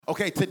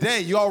Okay,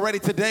 today,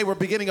 today, we're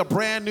beginning a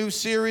brand new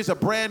series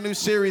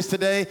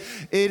today.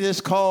 It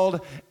is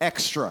called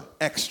Extra,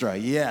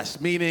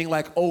 yes, meaning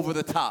like over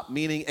the top,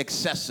 meaning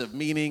excessive,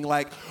 meaning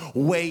like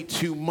way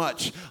too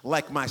much,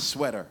 like my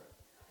sweater.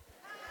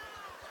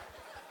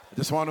 I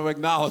just want to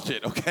acknowledge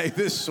it, okay?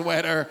 This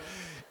sweater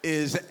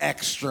is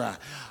extra.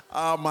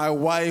 My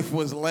wife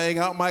was laying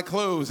out my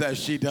clothes as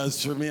she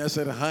does for me. I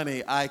said,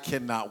 honey, I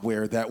cannot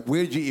wear that.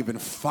 Where'd you even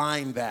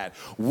find that?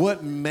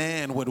 What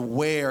man would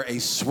wear a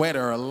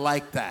sweater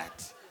like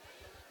that?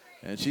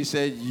 And she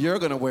said, you're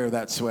going to wear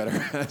that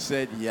sweater. I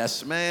said,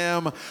 yes,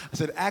 ma'am. I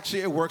said,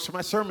 actually, it works for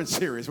my sermon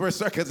series.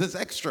 Because it's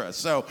extra.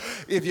 So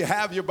if you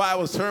have your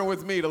Bibles, turn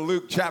with me to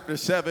Luke chapter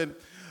 7.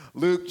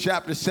 Luke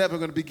chapter 7, we're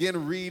going to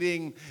begin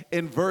reading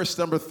in verse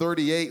number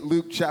 38.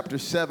 Luke chapter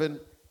 7,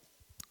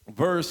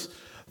 verse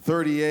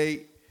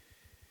 38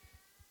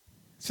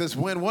 says,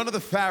 when one of the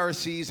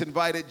Pharisees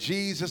invited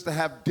Jesus to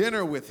have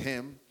dinner with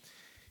him,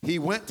 he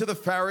went to the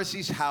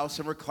Pharisee's house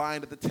and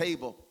reclined at the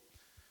table.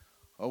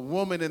 A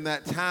woman in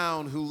that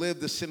town who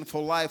lived a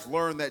sinful life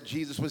learned that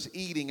Jesus was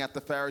eating at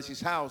the Pharisee's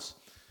house.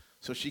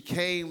 So she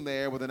came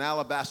there with an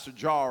alabaster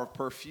jar of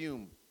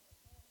perfume.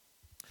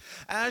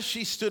 As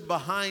she stood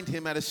behind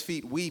him at his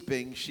feet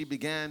weeping, she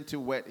began to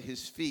wet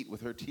his feet with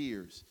her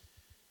tears.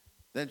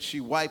 Then she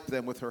wiped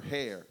them with her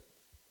hair,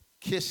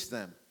 kissed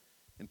them,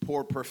 and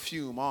poured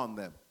perfume on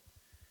them.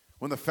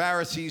 When the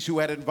Pharisees who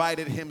had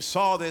invited him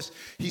saw this,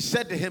 he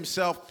said to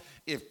himself,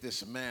 if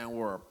this man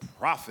were a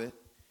prophet,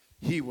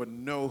 he would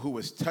know who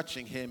is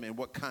touching him and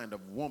what kind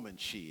of woman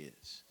she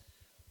is,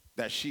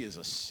 that she is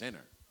a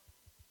sinner.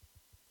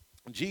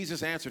 And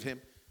Jesus answered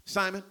him,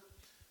 Simon,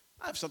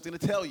 I have something to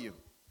tell you.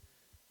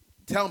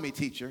 Tell me,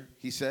 teacher,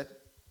 he said.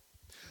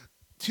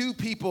 2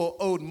 people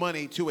owed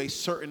money to a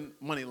certain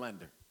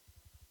moneylender,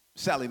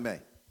 Sally Mae.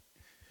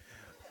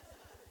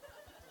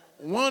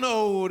 One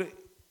owed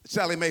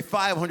Sally Mae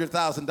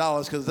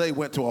 $500,000 because they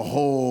went to a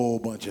whole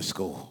bunch of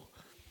school.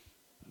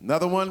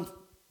 Another one,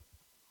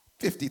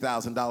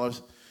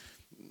 $50,000.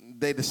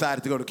 They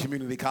decided to go to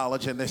community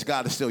college, and this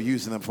God is still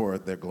using them for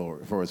their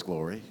glory, for His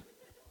glory.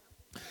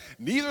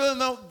 Neither of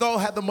them, though,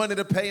 had the money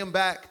to pay him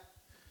back.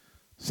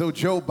 So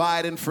Joe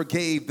Biden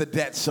forgave the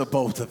debts of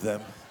both of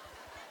them.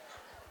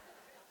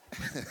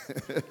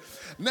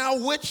 Now,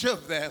 which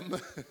of them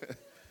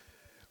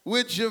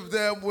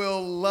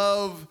will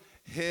love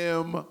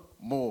him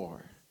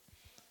more?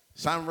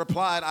 Simon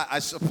replied, I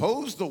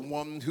suppose the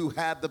one who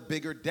had the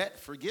bigger debt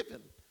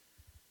forgiven.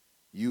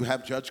 You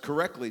have judged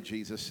correctly,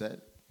 Jesus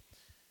said.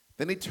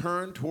 Then he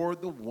turned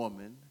toward the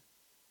woman.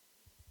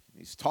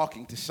 He's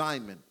talking to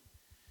Simon.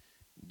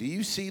 Do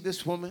you see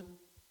this woman?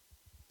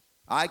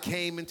 I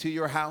came into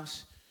your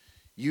house.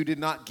 You did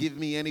not give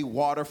me any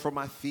water for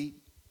my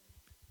feet,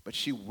 but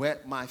she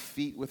wet my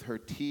feet with her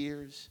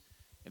tears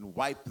and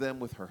wiped them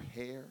with her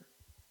hair.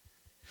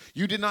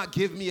 You did not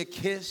give me a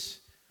kiss,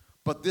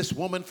 but this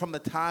woman from the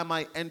time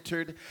I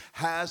entered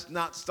has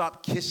not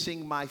stopped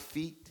kissing my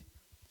feet.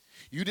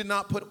 You did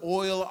not put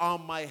oil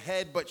on my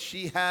head, but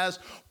she has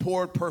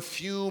poured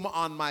perfume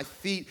on my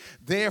feet.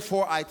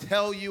 Therefore, I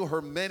tell you,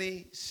 her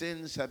many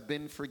sins have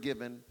been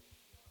forgiven,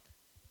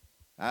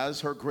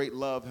 as her great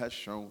love has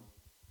shown.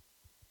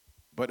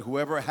 But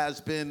whoever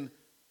has been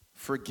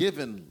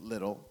forgiven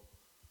little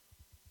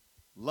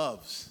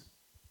loves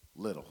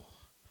little.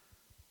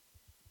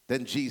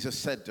 Then Jesus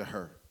said to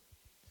her,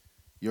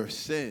 your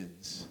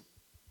sins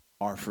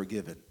are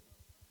forgiven.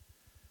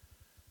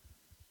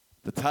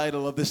 The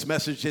title of this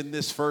message in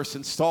this first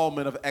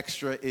installment of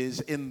Extra is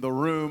In the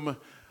Room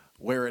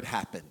Where It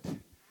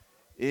Happened.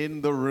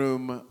 In the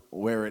Room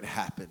Where It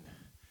Happened.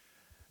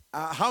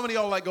 How many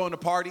of y'all like going to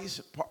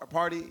parties?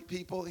 Party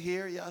people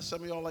here? Yeah,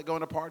 some of y'all like going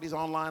to parties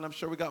online. I'm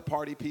sure we got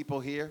party people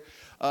here.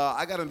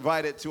 I got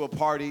invited to a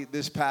party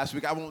this past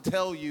week. I won't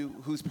tell you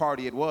whose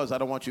party it was. I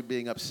don't want you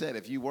being upset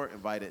if you weren't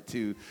invited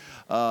to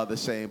the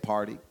same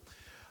party.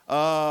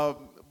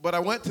 But I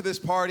went to this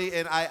party,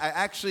 and I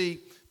actually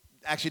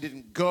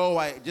didn't go.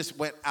 I just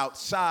went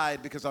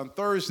outside because on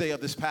Thursday of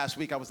this past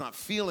week, I was not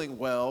feeling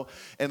well,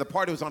 and the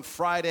party was on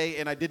Friday,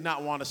 and I did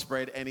not want to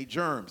spread any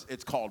germs.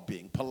 It's called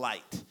being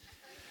polite.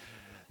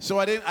 So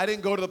I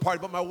didn't go to the party,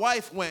 but my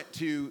wife went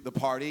to the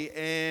party,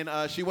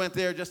 and she went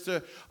there just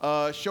to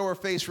show her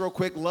face real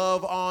quick,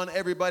 love on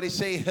everybody,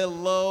 say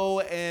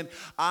hello, and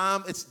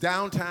it's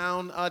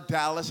downtown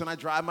Dallas, and I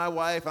drive my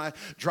wife, and I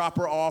drop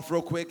her off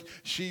real quick.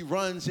 She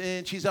runs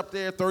in. She's up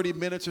there 30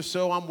 minutes or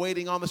so. I'm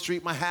waiting on the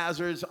street. My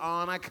hazards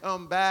on. I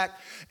come back,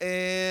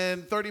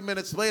 and 30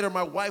 minutes later,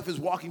 my wife is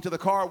walking to the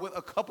car with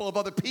a couple of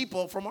other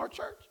people from our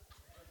church.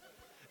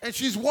 And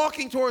she's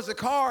walking towards the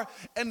car,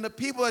 and the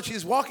people that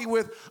she's walking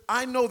with,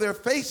 I know their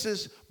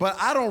faces, but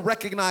I don't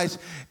recognize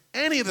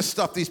any of the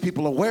stuff these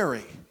people are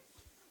wearing.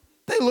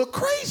 They look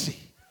crazy.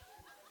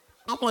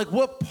 I'm like,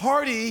 what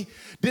party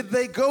did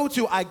they go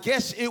to? I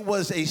guess it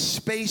was a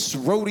space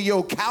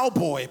rodeo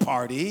cowboy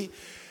party.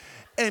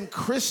 And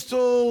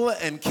Crystal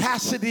and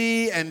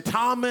Cassidy and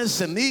Thomas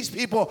and these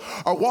people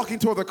are walking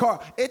toward the car.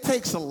 It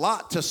takes a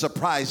lot to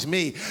surprise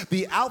me.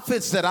 The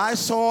outfits that I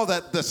saw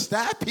that the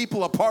staff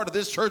people a part of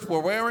this church were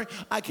wearing,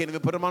 I can't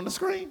even put them on the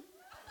screen.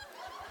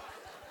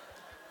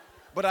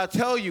 But I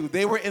tell you,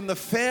 they were in the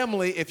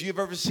family, if you've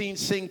ever seen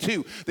Sing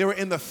 2, they were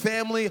in the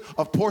family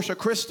of Portia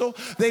Crystal.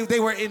 They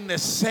were in the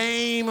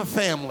same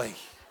family.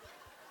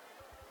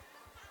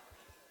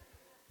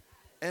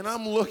 And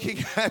I'm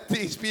looking at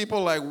these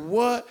people like,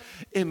 what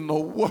in the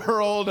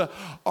world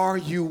are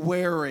you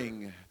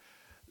wearing?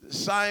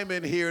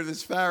 Simon here,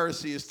 this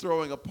Pharisee, is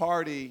throwing a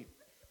party,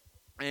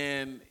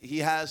 and he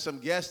has some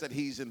guests that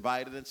he's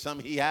invited and some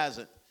he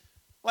hasn't.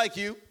 Like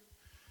you.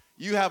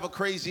 You have a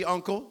crazy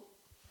uncle,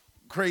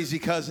 crazy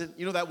cousin.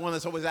 You know that one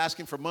that's always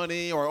asking for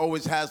money or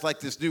always has like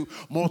this new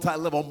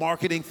multi-level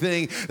marketing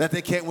thing that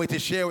they can't wait to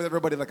share with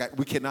everybody. Like,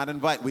 we cannot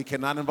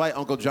invite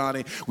Uncle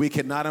Johnny. We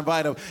cannot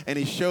invite him. And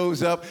he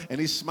shows up and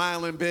he's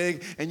smiling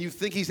big and you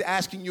think he's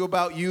asking you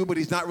about you, but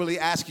he's not really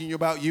asking you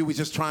about you. He's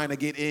just trying to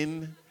get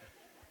in.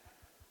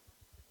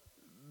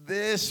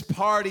 This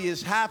party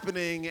is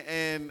happening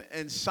and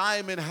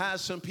Simon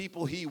has some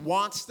people he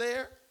wants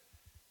there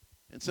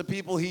and some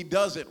people he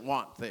doesn't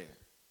want there.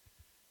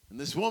 And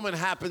this woman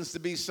happens to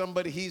be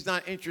somebody he's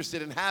not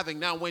interested in having.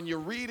 Now, when you're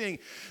reading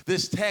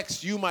this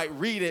text, you might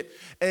read it,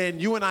 and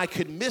you and I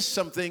could miss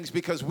some things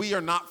because we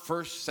are not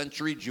first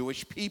century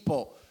Jewish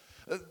people.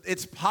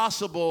 It's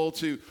possible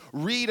to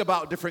read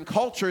about different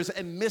cultures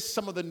and miss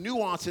some of the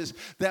nuances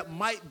that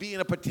might be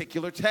in a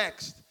particular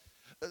text.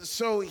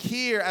 So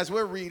here, as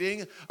we're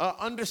reading,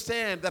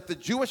 understand that the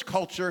Jewish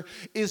culture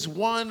is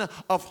one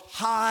of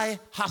high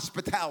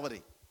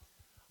hospitality.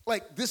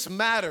 Like, this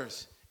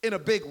matters in a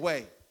big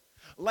way.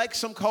 Like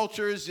some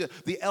cultures,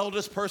 the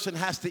eldest person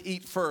has to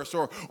eat first.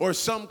 Or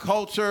some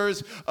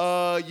cultures,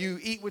 you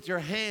eat with your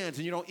hands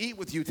and you don't eat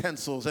with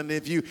utensils. And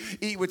if you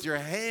eat with your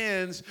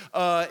hands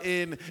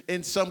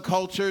in some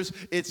cultures,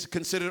 it's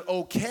considered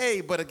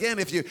okay. But again,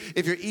 if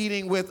you're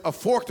eating with a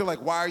fork, they're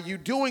like, why are you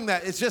doing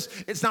that?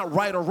 It's not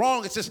right or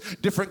wrong. It's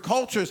just different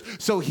cultures.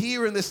 So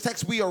here in this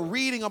text, we are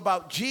reading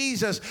about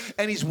Jesus,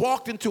 and he's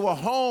walked into a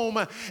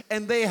home,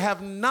 and they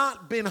have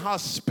not been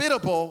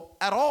hospitable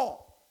at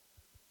all.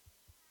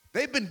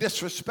 They've been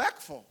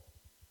disrespectful.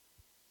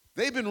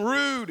 They've been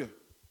rude.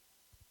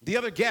 The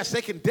other guests,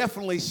 they can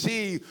definitely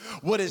see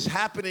what is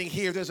happening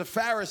here. There's a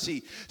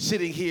Pharisee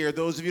sitting here.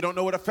 Those of you who don't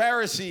know what a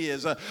Pharisee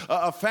is, a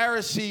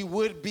Pharisee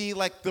would be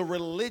like the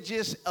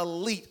religious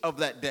elite of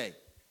that day.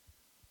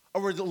 A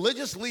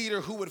religious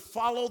leader who would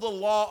follow the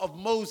law of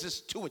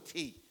Moses to a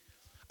T.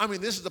 I mean,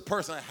 this is the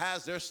person that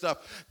has their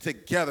stuff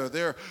together.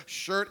 Their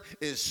shirt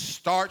is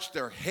starched.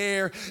 Their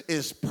hair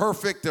is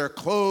perfect. Their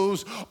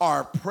clothes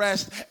are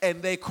pressed.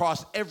 And they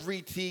cross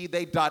every T.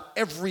 They dot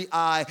every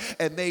I.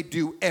 And they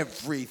do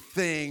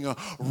everything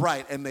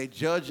right. And they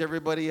judge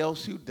everybody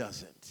else who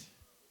doesn't.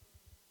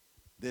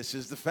 This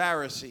is the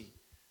Pharisee.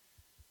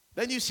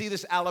 Then you see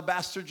this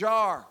alabaster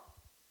jar.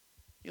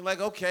 You're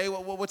like, okay,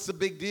 well, what's the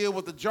big deal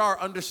with the jar?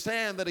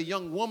 Understand that a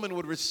young woman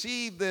would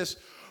receive this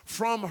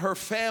from her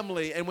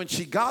family. And when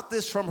she got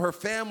this from her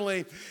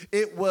family,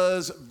 it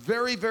was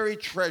very, very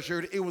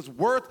treasured. It was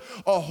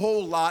worth a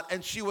whole lot,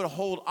 and she would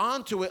hold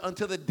on to it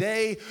until the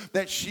day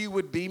that she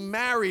would be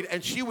married.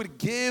 And she would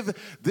give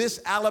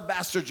this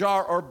alabaster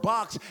jar or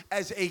box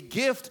as a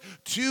gift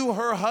to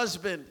her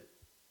husband.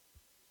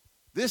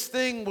 This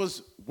thing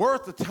was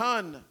worth a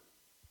ton.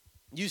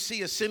 You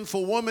see a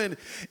sinful woman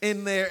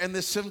in there, and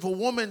this sinful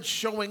woman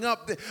showing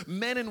up. The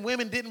men and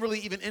women didn't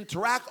really even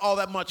interact all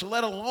that much,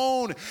 let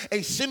alone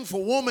a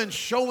sinful woman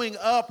showing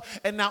up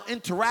and now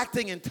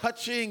interacting and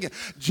touching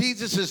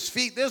Jesus'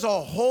 feet. There's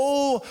a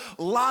whole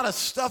lot of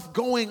stuff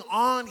going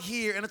on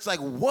here, and it's like,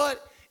 what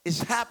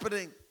is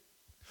happening?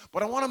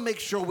 But I want to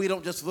make sure we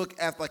don't just look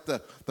at like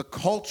the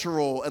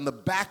cultural and the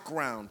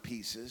background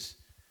pieces,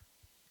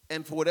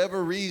 and for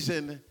whatever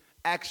reason,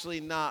 actually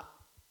not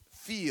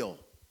feel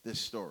this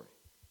story.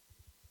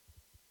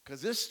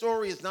 Because this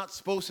story is not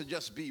supposed to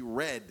just be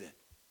read.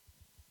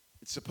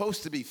 It's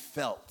supposed to be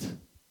felt.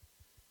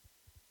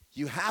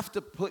 You have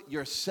to put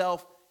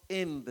yourself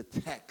in the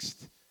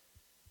text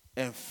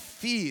and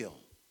feel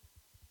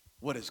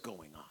what is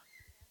going on.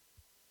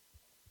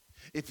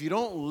 If you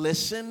don't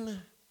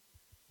listen,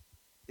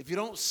 if you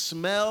don't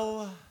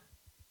smell,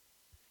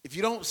 if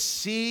you don't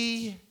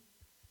see,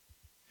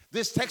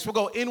 this text will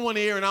go in one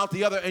ear and out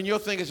the other, and you'll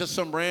think it's just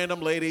some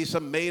random lady,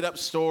 some made-up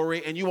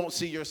story, and you won't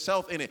see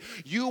yourself in it.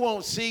 You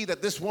won't see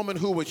that this woman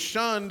who was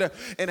shunned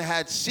and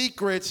had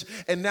secrets,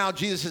 and now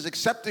Jesus is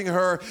accepting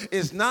her,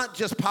 is not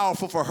just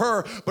powerful for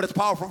her, but it's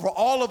powerful for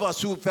all of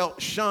us who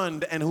felt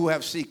shunned and who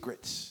have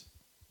secrets.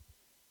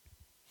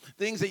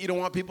 Things that you don't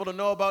want people to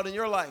know about in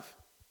your life.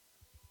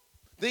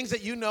 Things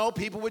that you know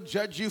people would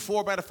judge you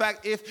for. Matter of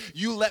fact, if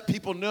you let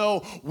people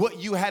know what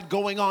you had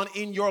going on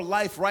in your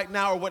life right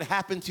now or what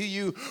happened to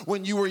you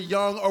when you were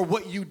young or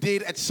what you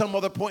did at some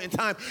other point in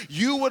time,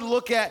 you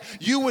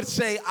would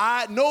say,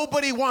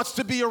 nobody wants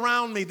to be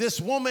around me.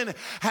 This woman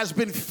has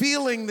been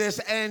feeling this,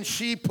 and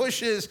she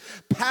pushes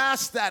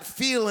past that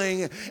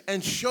feeling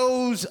and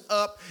shows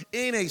up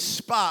in a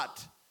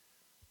spot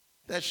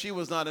that she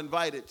was not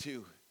invited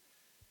to.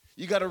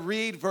 You got to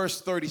read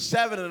verse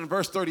 37, and in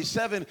verse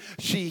 37,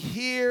 she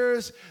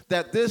hears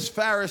that this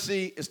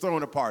Pharisee is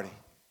throwing a party.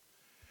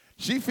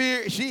 She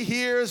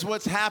hears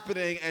what's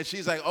happening, and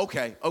she's like,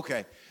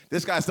 okay,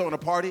 this guy's throwing a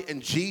party,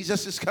 and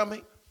Jesus is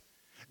coming.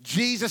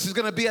 Jesus is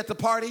going to be at the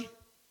party.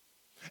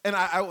 And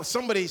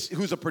somebody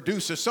who's a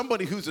producer,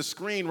 somebody who's a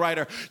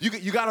screenwriter,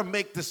 you got to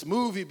make this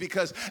movie,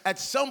 because at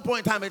some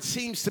point in time, it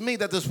seems to me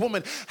that this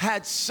woman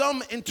had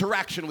some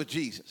interaction with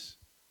Jesus.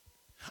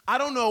 I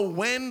don't know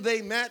when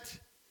they met,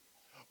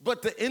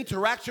 but the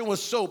interaction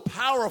was so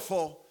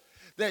powerful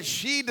that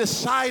she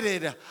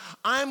decided,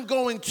 I'm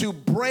going to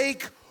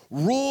break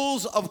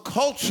rules of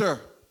culture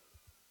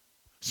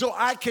so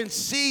I can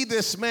see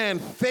this man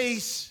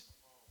face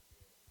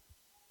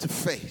to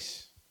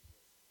face.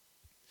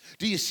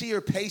 Do you see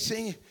her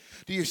pacing?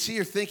 Do you see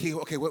her thinking,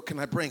 okay, what can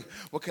I bring?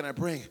 What can I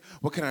bring?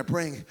 What can I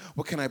bring?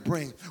 What can I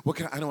bring?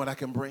 I know what I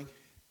can bring.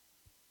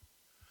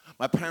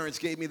 My parents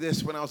gave me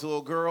this when I was a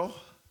little girl.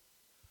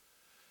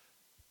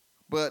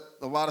 But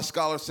a lot of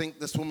scholars think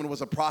this woman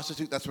was a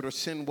prostitute. That's what her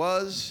sin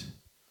was.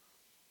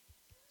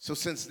 So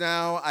since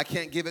now I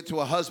can't give it to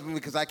a husband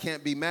because I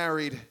can't be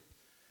married,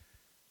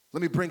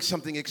 let me bring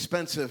something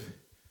expensive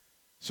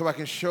so I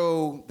can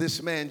show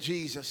this man,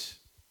 Jesus,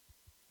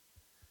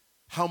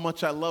 how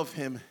much I love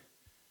him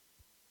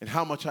and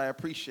how much I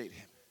appreciate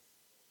him.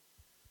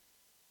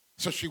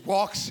 So she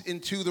walks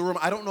into the room.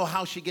 I don't know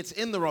how she gets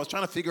in the room. I was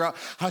trying to figure out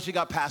how she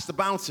got past the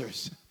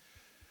bouncers.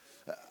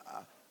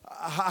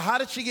 How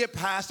did she get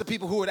past the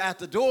people who were at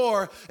the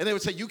door, and they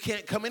would say, you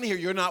can't come in here,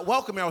 you're not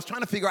welcome here? I was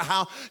trying to figure out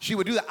how she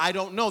would do that. I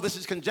don't know. This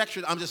is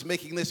conjecture. I'm just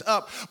making this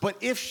up. But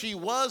if she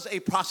was a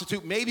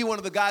prostitute, maybe one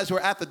of the guys who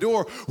were at the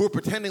door who were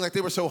pretending like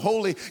they were so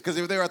holy because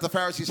they were there at the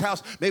Pharisee's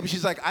house, maybe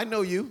she's like, I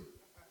know you.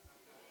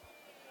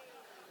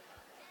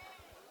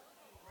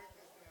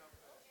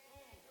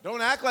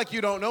 Don't act like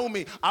you don't know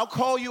me. I'll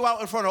call you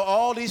out in front of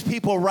all these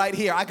people right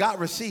here. I got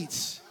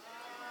receipts.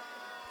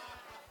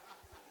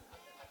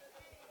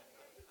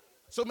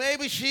 So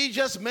maybe she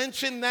just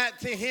mentioned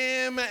that to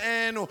him,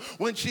 and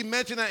when she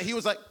mentioned that, he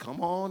was like, come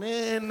on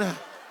in.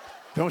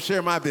 Don't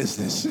share my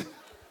business.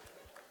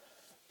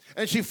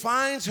 And she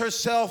finds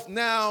herself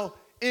now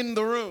in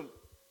the room.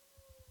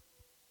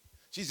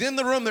 She's in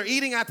the room. They're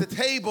eating at the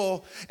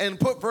table, and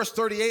put verse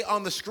 38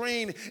 on the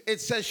screen.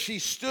 It says she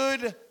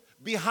stood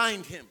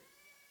behind him.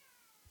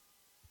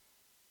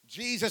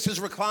 Jesus is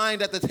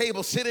reclined at the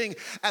table, sitting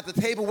at the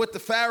table with the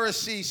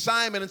Pharisee,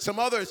 Simon, and some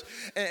others.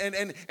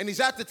 And he's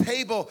at the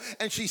table,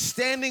 and she's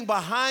standing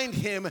behind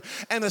him.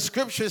 And the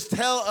scriptures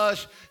tell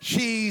us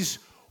she's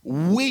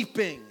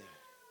weeping.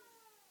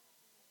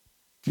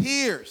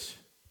 Tears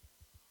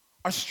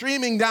are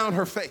streaming down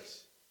her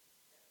face.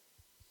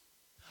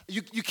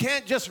 You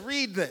can't just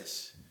read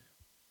this.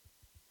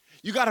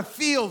 You got to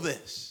feel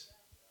this.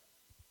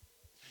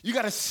 You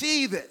got to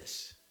see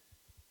this.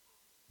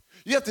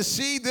 You have to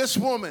see this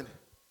woman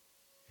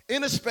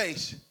in a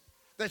space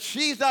that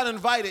she's not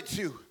invited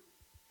to,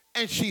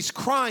 and she's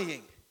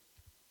crying.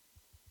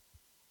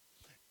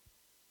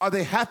 Are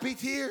they happy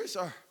tears?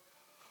 Or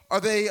are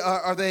they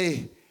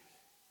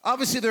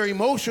obviously they're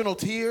emotional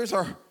tears?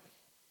 Or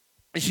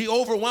is she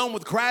overwhelmed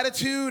with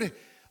gratitude?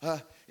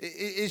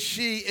 Is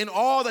she in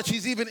awe that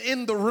she's even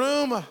in the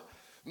room?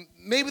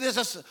 Maybe there's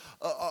just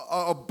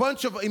a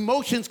bunch of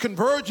emotions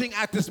converging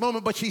at this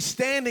moment, but she's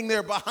standing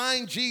there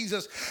behind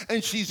Jesus,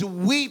 and she's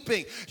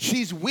weeping.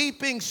 She's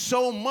weeping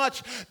so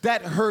much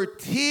that her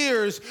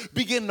tears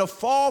begin to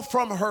fall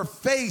from her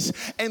face,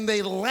 and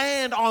they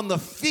land on the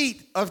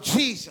feet of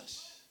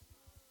Jesus.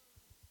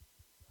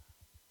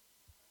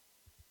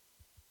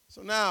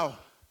 So now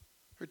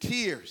her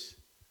tears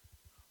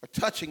are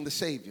touching the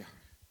Savior.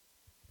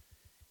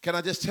 Can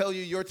I just tell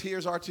you, your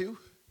tears are too?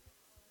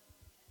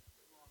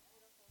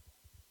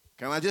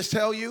 Can I just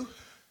tell you,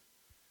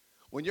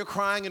 when you're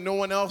crying and no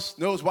one else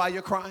knows why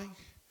you're crying,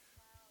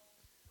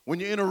 when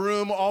you're in a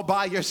room all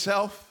by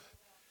yourself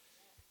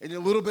and you're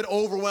a little bit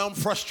overwhelmed,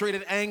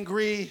 frustrated,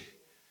 angry,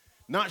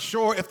 not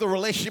sure if the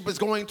relationship is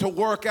going to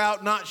work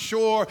out, not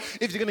sure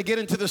if you're going to get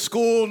into the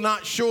school,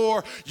 not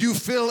sure, you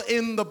fill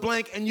in the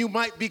blank, and you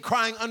might be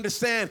crying,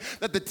 understand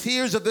that the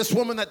tears of this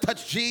woman that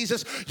touched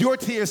Jesus, your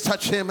tears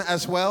touch him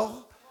as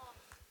well.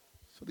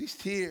 So these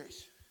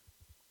tears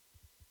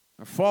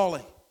are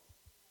falling.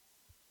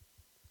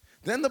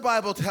 Then the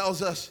Bible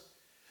tells us,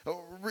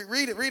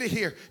 read it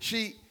here.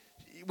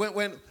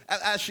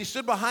 As she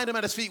stood behind him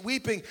at his feet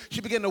weeping,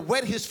 she began to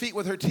wet his feet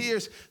with her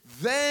tears.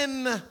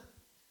 Then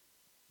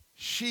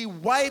she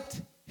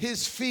wiped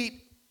his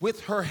feet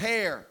with her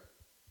hair.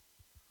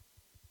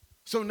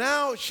 So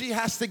now she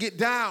has to get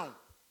down.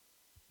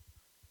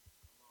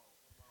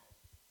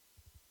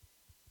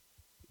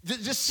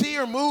 Just see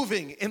her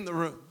moving in the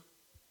room.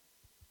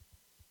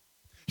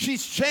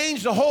 She's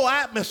changed the whole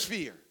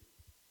atmosphere.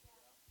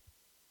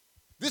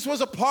 This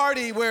was a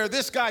party where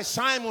this guy,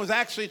 Simon, was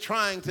actually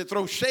trying to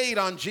throw shade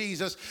on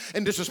Jesus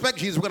and disrespect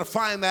Jesus. We're going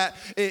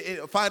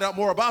to find out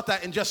more about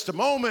that in just a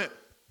moment.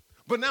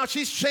 But now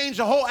she's changed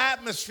the whole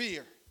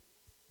atmosphere.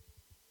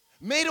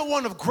 Made it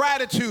one of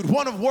gratitude,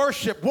 one of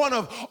worship, one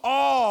of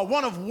awe,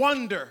 one of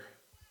wonder,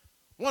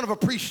 one of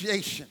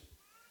appreciation.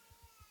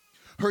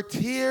 Her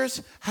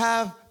tears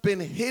have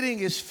been hitting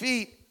his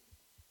feet,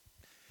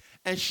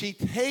 and she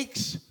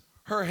takes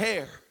her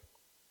hair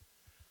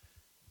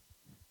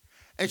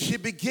and she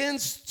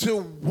begins to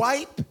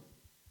wipe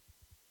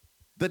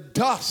the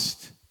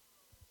dust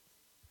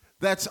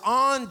that's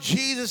on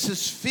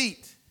Jesus'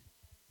 feet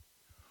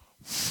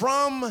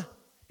from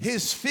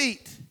his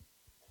feet,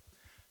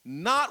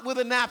 not with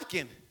a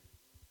napkin,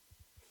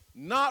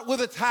 not with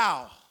a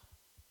towel,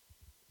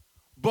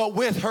 but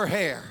with her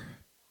hair.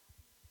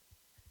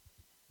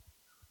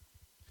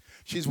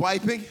 She's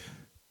wiping,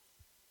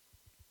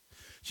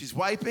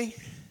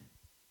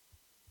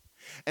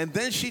 and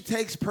then she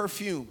takes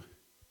perfume,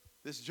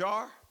 this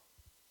jar,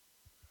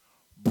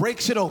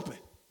 breaks it open,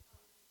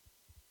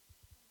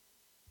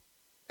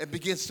 and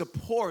begins to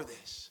pour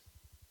this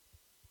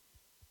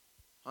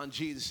on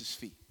Jesus'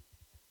 feet.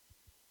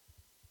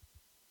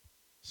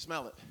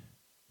 Smell it.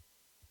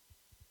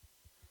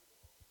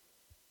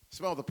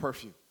 Smell the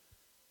perfume.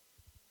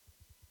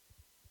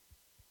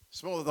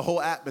 Smell that the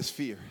whole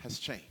atmosphere has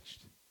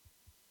changed.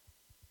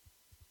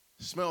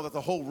 Smell that the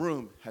whole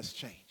room has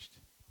changed.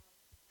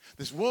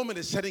 This woman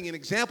is setting an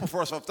example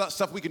for us of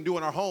stuff we can do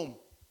in our home,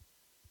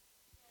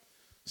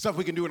 stuff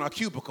we can do in our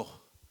cubicle,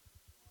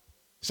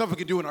 stuff we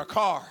can do in our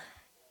car.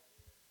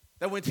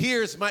 That when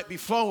tears might be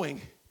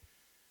flowing,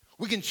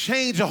 we can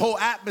change the whole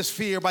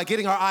atmosphere by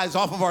getting our eyes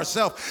off of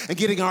ourselves and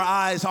getting our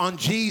eyes on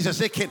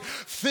Jesus. It can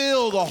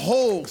fill the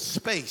whole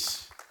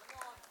space.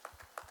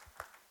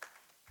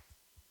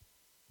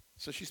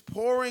 So she's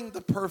pouring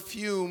the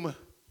perfume,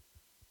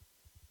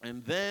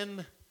 and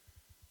then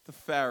the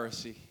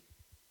Pharisee,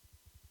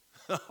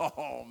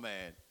 oh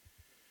man,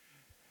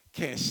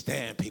 can't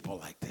stand people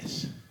like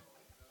this.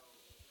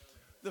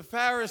 The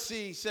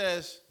Pharisee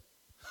says,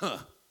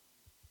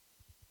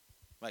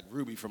 like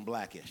Ruby from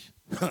Blackish.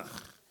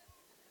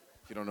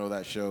 If you don't know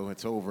that show,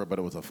 it's over, but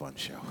it was a fun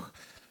show.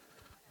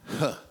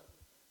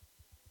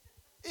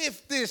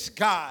 If this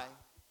guy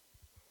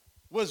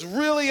was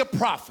really a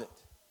prophet,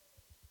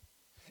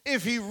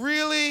 if he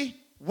really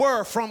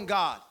were from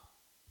God,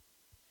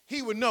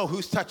 he would know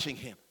who's touching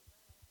him.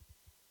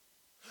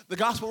 The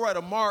gospel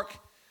writer Mark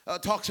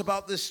talks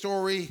about this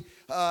story,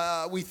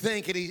 we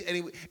think,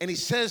 and he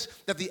says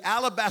that the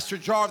alabaster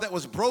jar that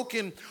was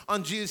broken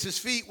on Jesus'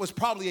 feet was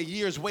probably a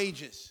year's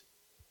wages.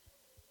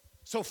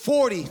 So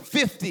 $40,000,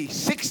 $50,000,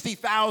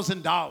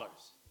 $60,000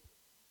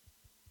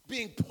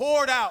 being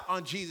poured out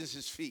on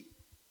Jesus' feet.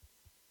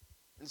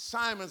 And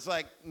Simon's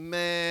like,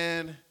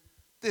 man,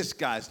 this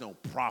guy's no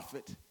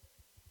prophet.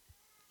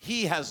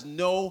 He has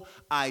no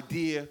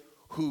idea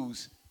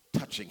who's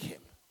touching him.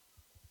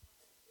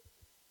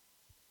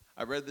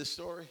 I read this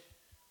story,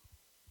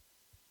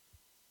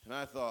 and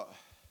I thought,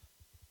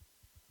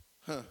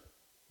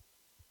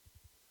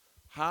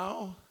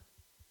 how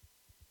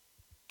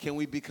can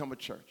we become a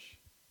church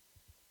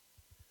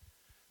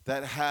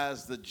that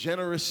has the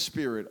generous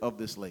spirit of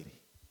this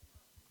lady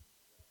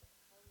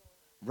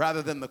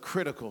rather than the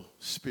critical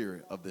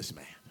spirit of this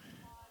man?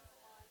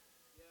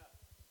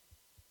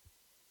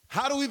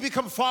 How do we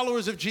become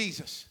followers of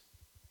Jesus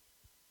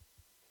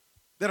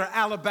that are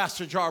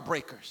alabaster jar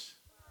breakers?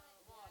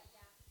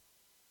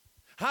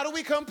 How do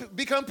we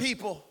become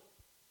people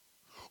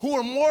who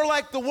are more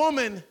like the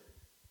woman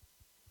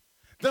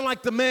than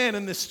like the man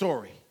in this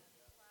story?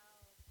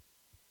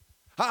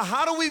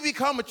 How do we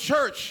become a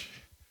church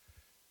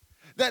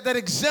that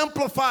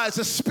exemplifies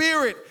the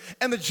spirit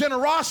and the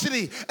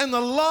generosity and the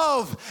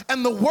love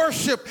and the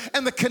worship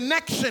and the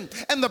connection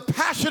and the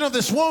passion of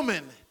this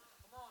woman,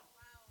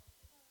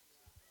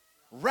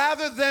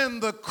 rather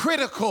than the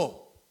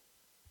critical,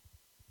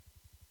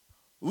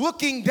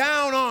 looking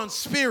down on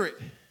spirit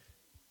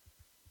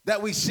that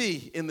we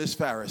see in this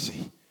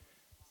Pharisee?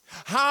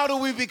 How do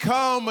we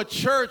become a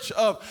church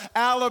of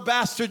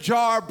alabaster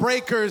jar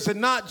breakers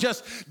and not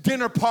just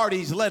dinner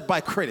parties led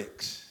by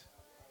critics?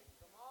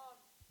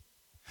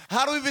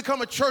 How do we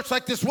become a church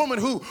like this woman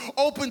who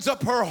opens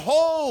up her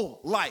whole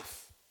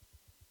life,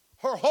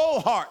 her whole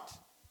heart,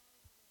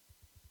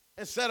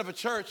 instead of a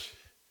church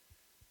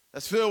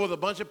that's filled with a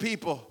bunch of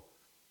people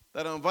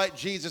that invite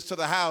Jesus to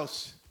the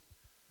house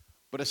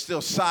but are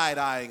still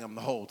side-eyeing him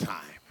the whole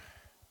time?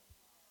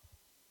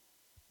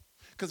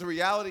 Because the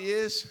reality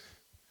is,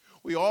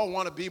 we all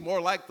want to be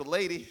more like the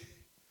lady.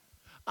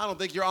 I don't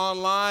think you're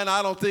online.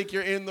 I don't think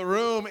you're in the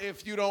room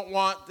if you don't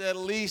want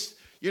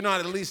you're not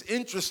at least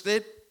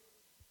interested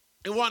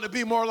in wanting to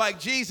be more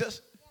like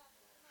Jesus.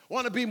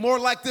 Want to be more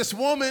like this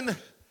woman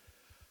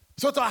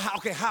So I thought,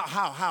 okay,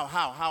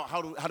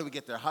 how do we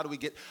get there? How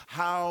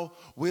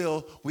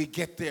will we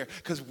get there?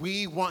 Because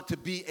we want to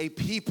be a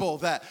people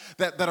that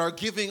are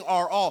giving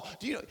our all.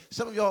 Do you know,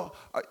 some of y'all,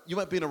 you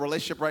might be in a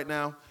relationship right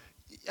now.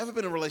 You ever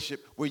been in a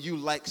relationship where you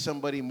like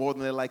somebody more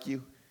than they like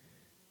you?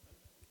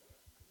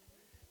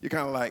 You're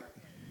kind of like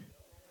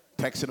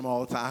texting them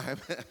all the time,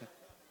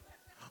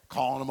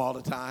 calling them all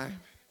the time,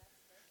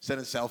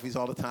 sending selfies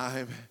all the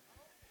time,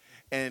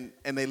 and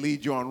they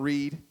lead you on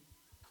read.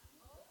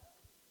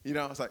 You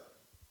know, it's like,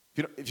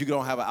 if you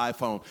don't have an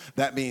iPhone,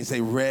 that means they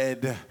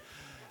read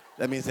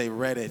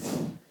it.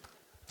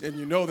 And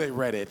you know they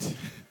read it,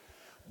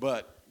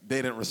 but they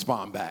didn't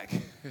respond back.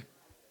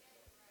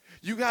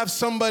 You have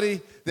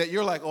somebody that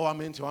you're like, oh,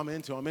 I'm into,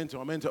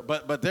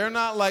 but they're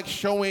not like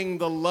showing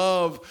the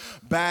love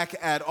back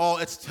at all.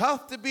 It's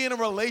tough to be in a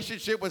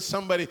relationship with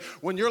somebody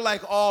when you're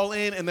like all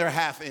in and they're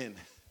half in.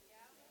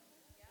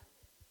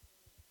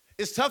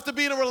 It's tough to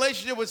be in a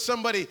relationship with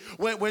somebody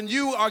when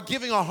you are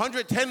giving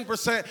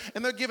 110%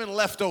 and they're giving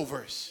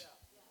leftovers.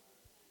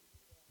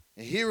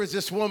 And here is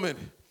this woman.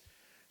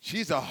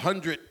 She's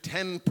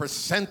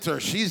 110%er.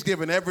 She's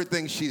giving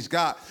everything she's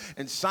got.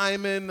 And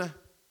Simon,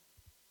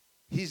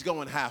 he's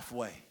going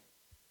halfway.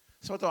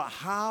 So I thought,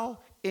 how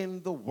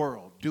in the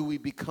world do we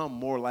become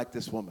more like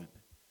this woman?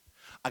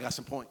 I got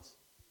some points.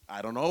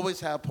 I don't always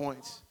have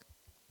points,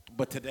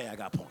 but today I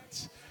got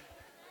points.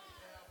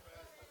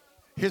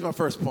 Here's my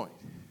first point.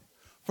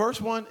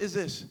 First one is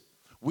this.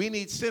 We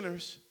need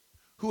sinners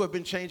who have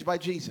been changed by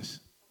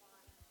Jesus.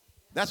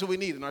 That's what we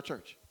need in our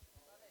church.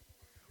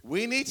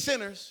 We need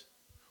sinners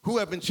who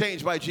have been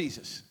changed by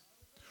Jesus.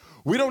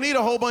 We don't need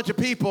a whole bunch of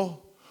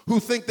people who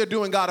think they're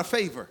doing God a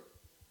favor.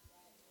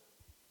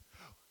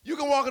 You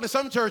can walk into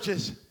some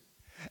churches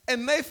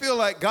and they feel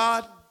like,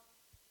 God,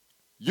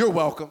 you're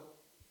welcome.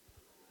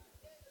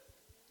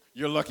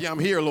 You're lucky I'm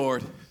here,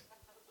 Lord.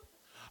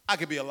 I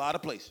could be a lot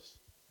of places.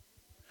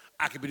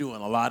 I could be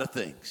doing a lot of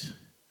things.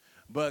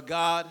 But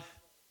God,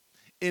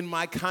 in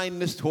my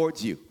kindness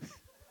towards you,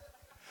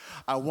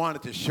 I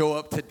wanted to show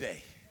up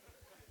today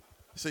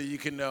so you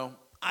can know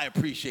I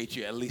appreciate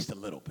you at least a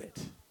little bit.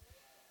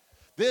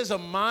 There's a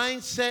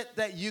mindset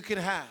that you can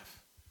have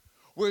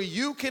where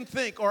you can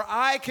think, or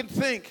I can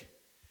think,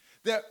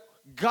 that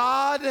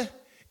God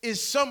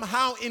is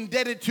somehow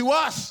indebted to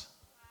us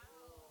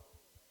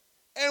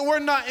and we're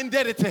not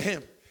indebted to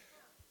him.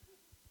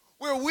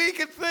 Where we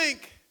can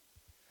think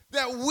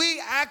that we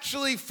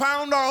actually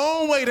found our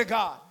own way to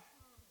God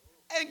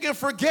and can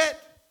forget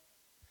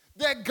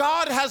that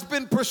God has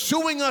been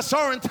pursuing us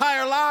our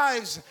entire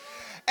lives.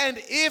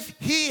 And if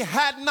he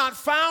had not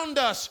found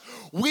us,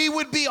 we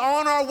would be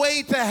on our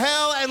way to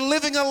hell and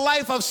living a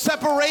life of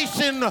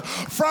separation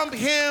from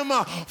him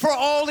for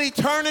all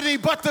eternity.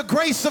 But the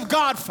grace of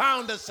God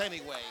found us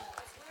anyway.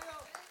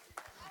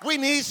 We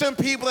need some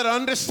people that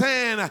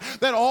understand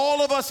that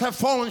all of us have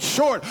fallen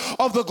short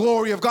of the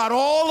glory of God.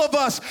 All of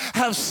us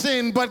have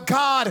sinned, but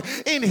God,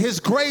 in his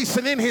grace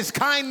and in his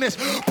kindness,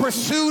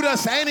 pursued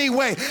us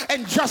anyway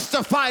and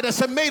justified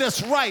us and made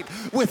us right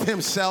with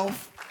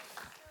himself.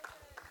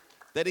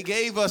 That he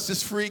gave us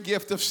this free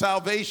gift of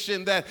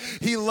salvation, that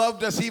he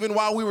loved us even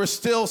while we were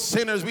still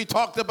sinners. We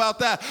talked about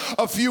that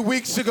a few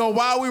weeks ago.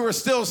 While we were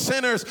still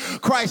sinners,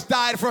 Christ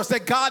died for us,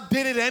 that God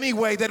did it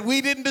anyway, that we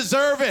didn't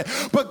deserve it,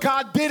 but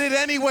God did it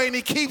anyway, and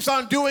he keeps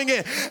on doing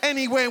it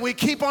anyway. And we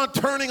keep on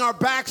turning our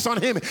backs on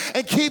him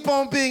and keep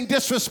on being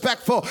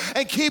disrespectful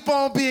and keep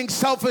on being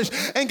selfish,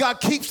 and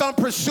God keeps on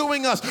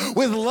pursuing us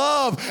with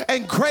love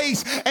and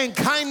grace and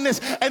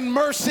kindness and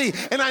mercy.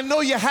 And I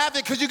know you have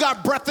it because you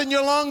got breath in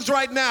your lungs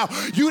right now.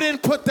 You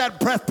didn't put that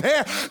breath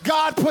there.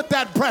 God put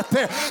that breath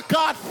there.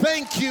 God,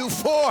 thank you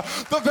for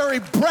the very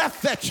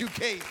breath that you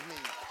gave me.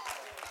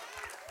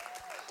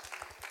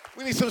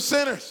 We need some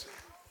sinners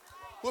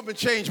who have been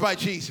changed by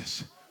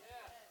Jesus.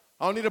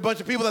 I don't need a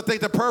bunch of people that think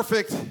they're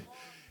perfect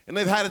and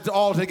they've had it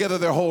all together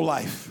their whole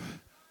life.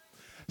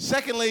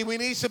 Secondly, we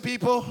need some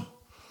people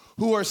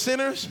who are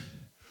sinners,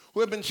 who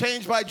have been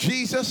changed by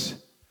Jesus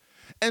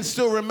and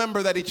still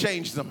remember that he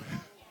changed them.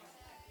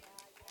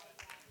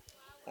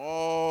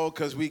 Oh,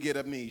 because we get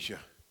amnesia.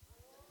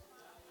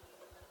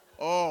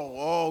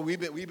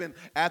 We've been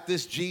at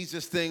this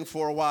Jesus thing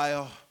for a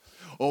while.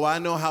 Oh, I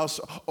know how.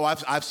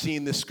 I've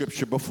seen this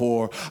scripture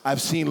before.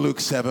 I've seen Luke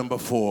 7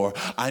 before.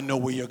 I know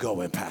where you're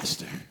going,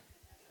 Pastor.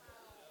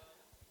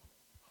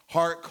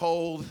 Heart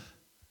cold,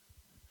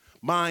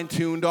 mind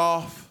tuned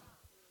off,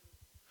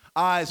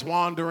 eyes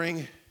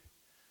wandering,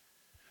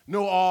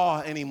 no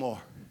awe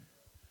anymore,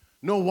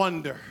 no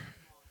wonder.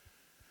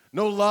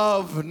 No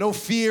love, no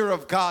fear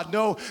of God,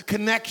 no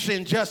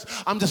connection,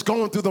 I'm just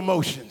going through the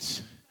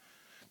motions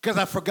because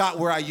I forgot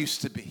where I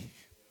used to be.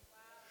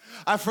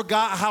 I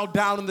forgot how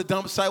down in the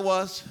dumps I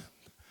was.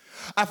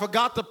 I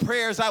forgot the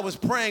prayers I was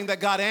praying that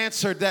God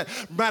answered. That,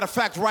 matter of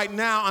fact, right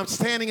now I'm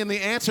standing in the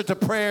answer to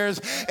prayers,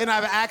 and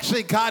I've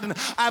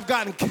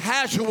gotten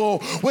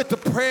casual with the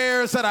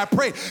prayers that I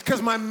prayed,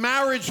 because my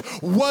marriage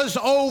was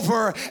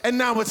over and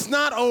now it's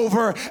not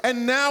over,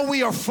 and now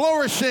we are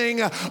flourishing,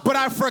 but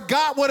I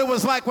forgot what it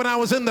was like when I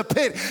was in the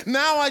pit.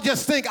 Now I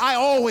just think I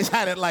always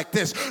had it like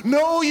this.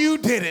 No, you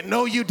didn't.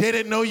 No, you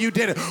didn't. No, you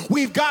didn't.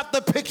 We've got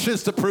the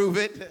pictures to prove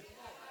it.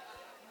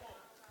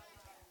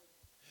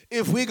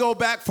 If we go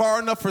back far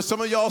enough for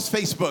some of y'all's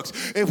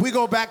Facebooks, if we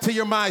go back to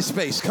your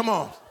MySpace, come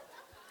on.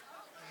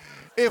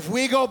 If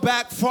we go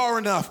back far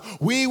enough,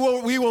 we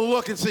will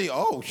look and see,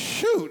 oh,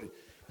 shoot,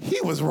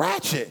 he was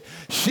ratchet.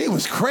 She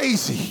was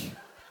crazy.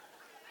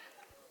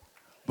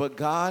 But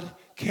God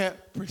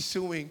kept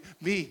pursuing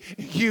me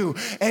and you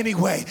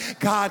anyway.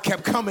 God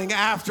kept coming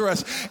after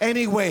us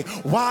anyway.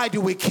 Why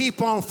do we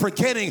keep on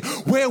forgetting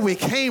where we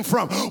came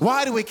from?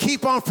 Why do we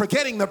keep on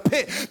forgetting the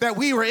pit that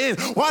we were in?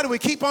 Why do we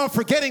keep on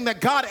forgetting that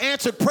God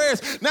answered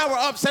prayers? Now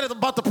we're upset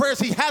about the prayers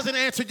he hasn't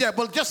answered yet.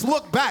 But just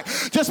look back.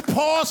 Just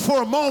pause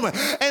for a moment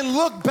and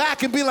look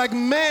back and be like,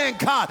 man,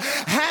 God,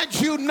 had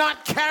you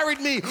not carried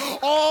me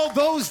all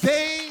those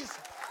days,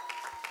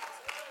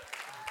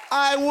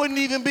 I wouldn't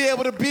even be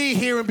able to be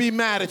here and be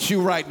mad at you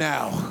right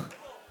now.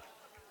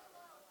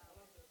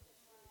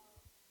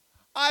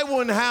 I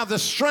wouldn't have the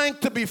strength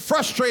to be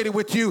frustrated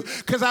with you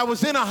because I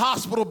was in a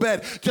hospital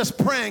bed just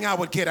praying I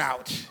would get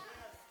out.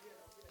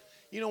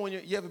 You know, when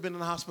you ever been in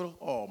the hospital?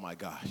 Oh, my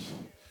gosh.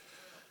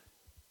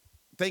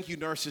 Thank you,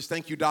 nurses.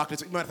 Thank you,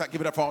 doctors. Matter of fact, give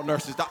it up for all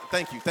nurses.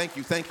 Thank you, thank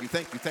you, thank you,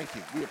 thank you, thank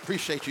you. We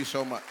appreciate you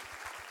so much.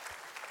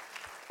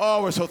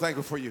 Oh, we're so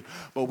thankful for you.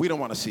 But we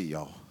don't want to see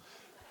y'all.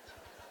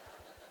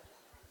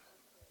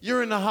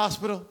 You're in the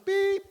hospital,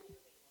 beep,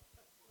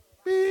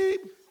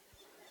 beep,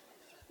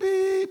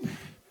 beep,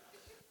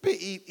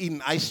 beep,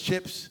 eating ice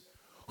chips.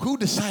 Who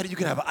decided you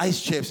can have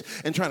ice chips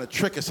and trying to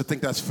trick us to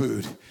think that's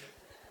food?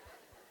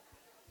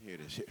 Here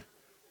it is, here.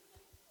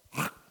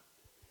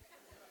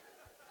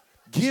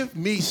 Give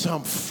me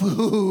some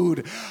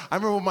food. I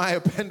remember when my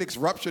appendix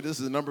ruptured.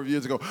 This is a number of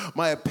years ago.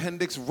 My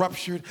appendix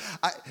ruptured.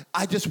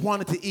 I just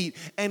wanted to eat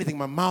anything.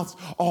 My mouth's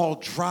all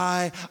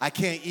dry. I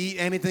can't eat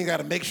anything. Got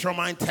to make sure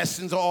my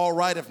intestines are all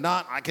right. If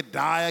not, I could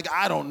die.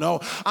 I don't know.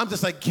 I'm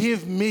just like,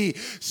 give me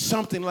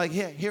something. Like,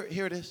 here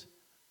it is.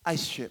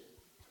 Ice chip.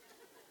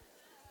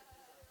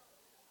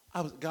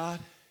 God,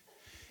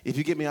 if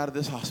you get me out of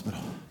this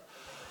hospital,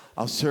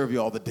 I'll serve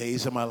you all the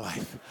days of my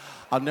life.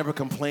 I'll never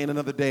complain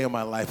another day of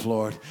my life,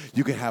 Lord.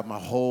 You can have my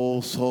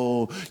whole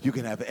soul. You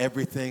can have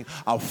everything.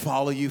 I'll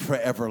follow you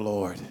forever,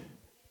 Lord.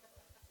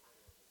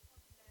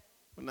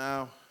 But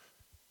now,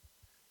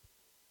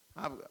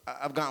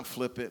 I've gotten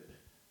flippant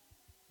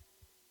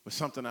with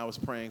something I was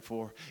praying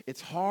for.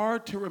 It's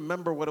hard to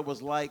remember what it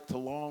was like to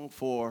long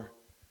for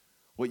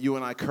what you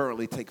and I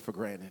currently take for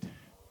granted.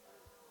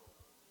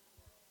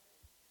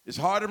 It's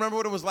hard to remember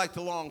what it was like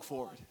to long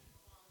for it.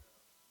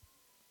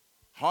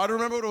 Hard to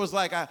remember what it was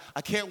like.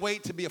 I can't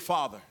wait to be a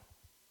father.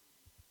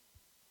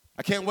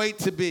 I can't wait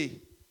to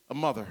be a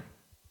mother.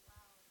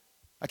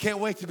 I can't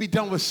wait to be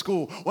done with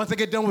school. Once I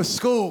get done with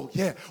school,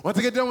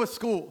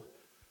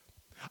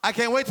 I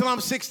can't wait till I'm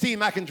 16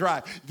 and I can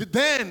drive.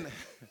 Then,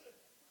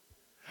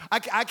 I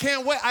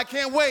can't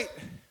wait.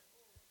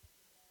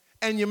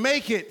 And you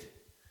make it.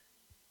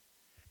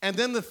 And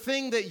then the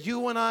thing that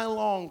you and I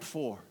longed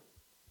for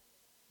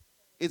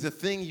is a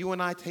thing you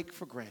and I take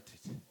for granted.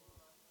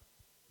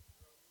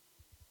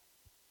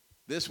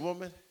 This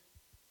woman,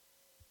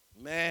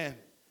 man,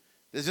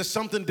 there's just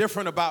something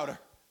different about her.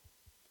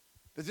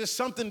 There's just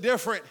something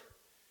different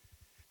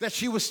that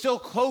she was still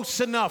close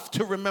enough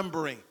to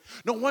remembering.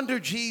 No wonder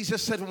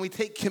Jesus said when we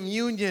take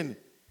communion,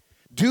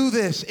 do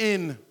this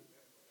in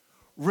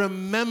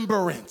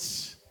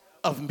remembrance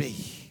of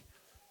me.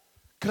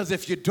 Because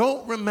if you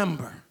don't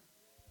remember,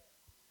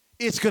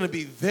 it's going to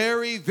be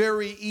very,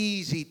 very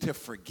easy to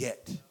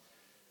forget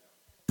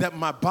that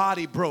my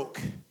body broke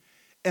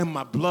and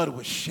my blood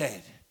was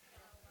shed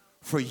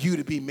for you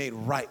to be made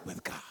right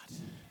with God.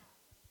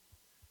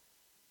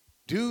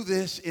 Do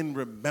this in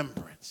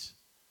remembrance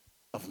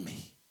of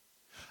me.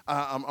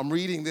 I'm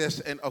reading this,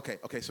 and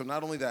okay, so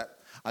not only that,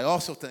 I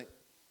also think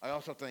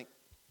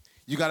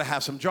you got to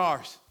have some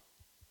jars.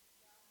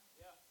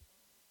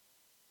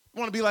 You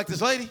want to be like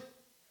this lady?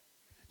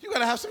 You got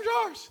to have some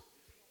jars.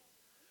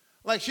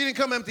 Like, she didn't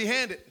come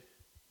empty-handed.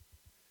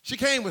 She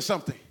came with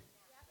something.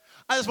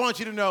 I just want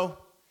you to know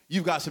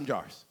you've got some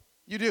jars.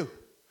 You do.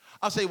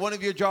 I'll say one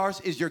of your jars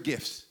is your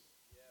gifts.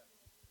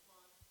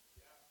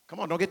 Come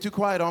on, don't get too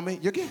quiet on me.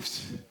 Your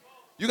gifts.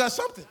 You got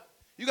something.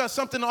 You got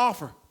something to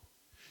offer.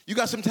 You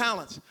got some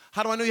talents.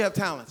 How do I know you have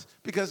talents?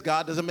 Because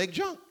God doesn't make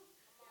junk.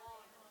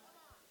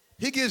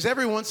 He gives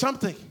everyone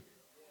something.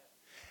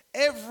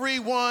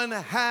 Everyone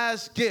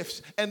has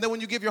gifts. And then when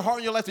you give your heart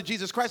and your life to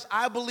Jesus Christ,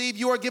 I believe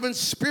you are given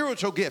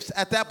spiritual gifts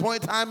at that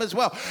point in time as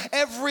well.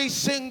 Every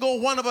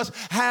single one of us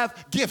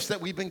have gifts that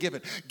we've been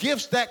given.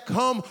 Gifts that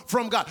come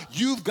from God.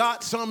 You've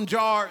got some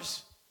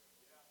jars.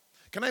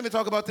 Can I even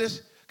talk about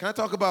this? Can I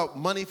talk about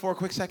money for a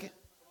quick second?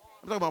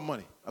 I'm talking about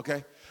money,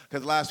 okay?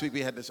 Because last week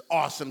we had this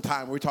awesome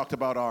time where we talked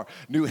about our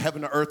new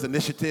Heaven to Earth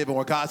initiative and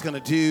what God's going to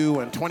do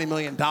and $20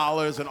 million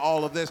and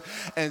all of this.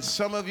 And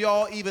some of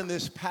y'all, even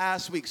this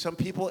past week, some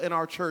people in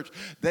our church,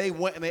 they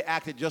went and they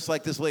acted just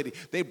like this lady.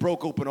 They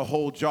broke open a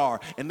whole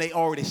jar and they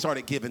already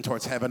started giving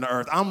towards Heaven to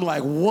Earth. I'm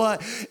like,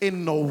 what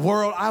in the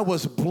world? I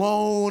was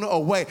blown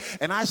away.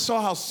 And I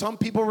saw how some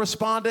people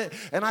responded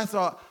and I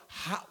thought,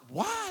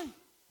 why?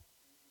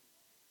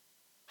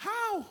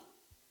 How?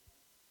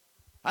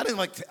 I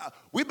didn't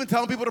we've been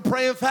telling people to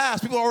pray and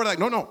fast. People are already like,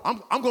 no,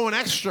 I'm going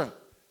extra.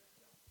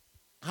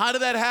 How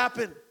did that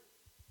happen?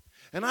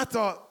 And I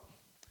thought,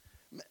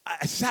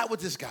 I sat with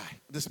this guy,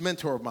 this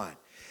mentor of mine,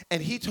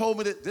 and he told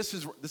me that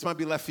this might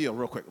be left field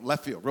real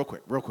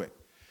quick.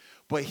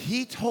 But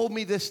he told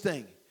me this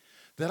thing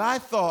that I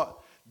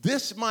thought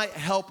this might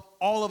help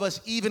all of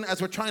us even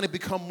as we're trying to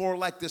become more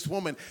like this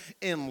woman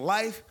in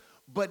life,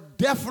 but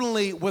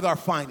definitely with our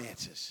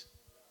finances.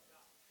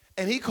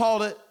 And he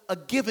called it a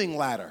giving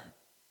ladder.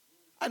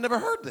 I never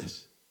heard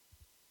this.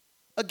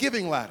 A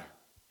giving ladder.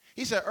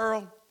 He said,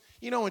 Earl,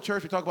 you know in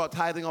church we talk about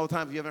tithing all the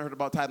time. If you haven't heard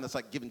about tithing, that's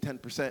like giving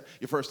 10%,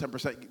 your first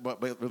 10%,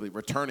 but really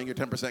returning your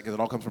 10% because it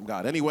all comes from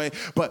God anyway.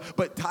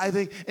 But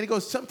tithing, and he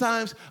goes,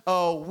 sometimes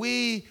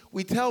we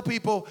tell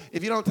people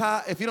if you don't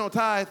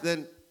tithe,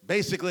 then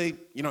basically,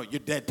 you're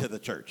dead to the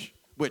church.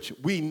 Which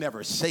we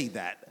never say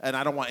that, and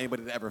I don't want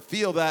anybody to ever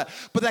feel that,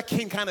 but that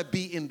can kind of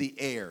be in the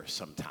air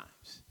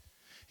sometimes.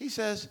 He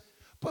says,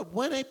 but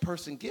when a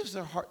person gives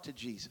their heart to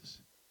Jesus,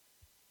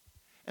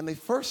 and they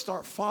first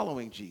start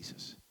following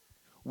Jesus,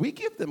 we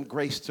give them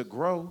grace to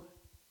grow.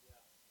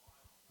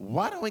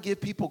 Why don't we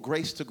give people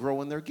grace to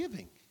grow in their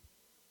giving?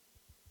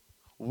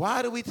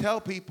 Why do we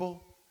tell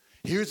people,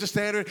 here's the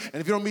standard,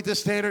 and if you don't meet this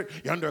standard,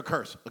 you're under a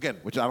curse? Again,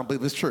 which I don't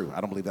believe is true. I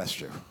don't believe that's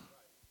true.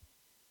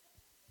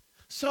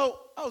 So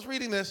I was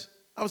reading this.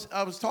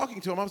 I was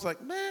talking to him. I was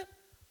like, man,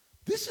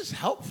 this is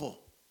helpful.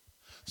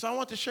 So I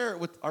want to share it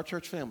with our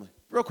church family.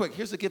 Real quick,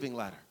 here's the giving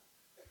ladder.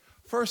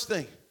 First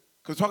thing,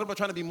 because we're talking about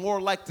trying to be more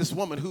like this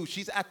woman who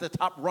she's at the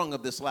top rung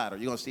of this ladder.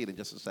 You're going to see it in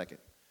just a second.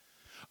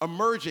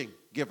 Emerging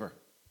giver.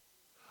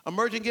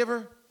 Emerging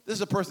giver, this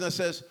is a person that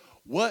says,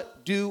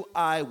 what do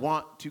I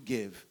want to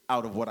give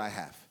out of what I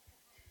have?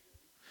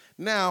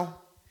 Now,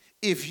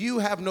 if you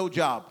have no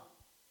job,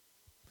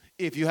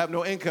 if you have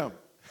no income,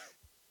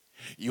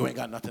 you ain't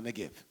got nothing to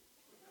give.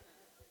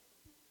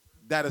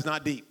 That is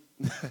not deep.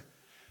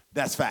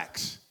 That's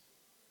facts.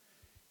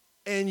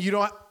 And you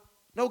don't,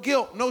 no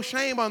guilt, no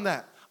shame on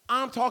that.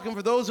 I'm talking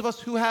for those of us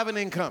who have an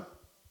income.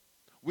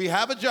 We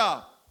have a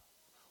job.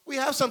 We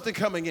have something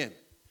coming in.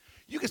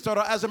 You can start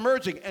out as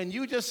emerging and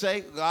you just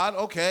say, God,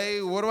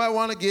 okay, what do I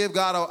want to give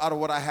God out of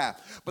what I have?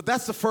 But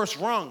that's the first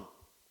rung.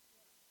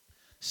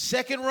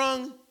 Second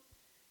rung,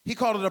 he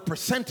called it a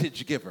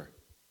percentage giver.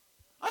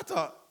 I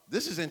thought,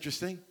 this is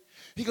interesting.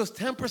 He goes,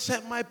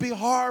 10% might be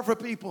hard for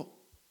people.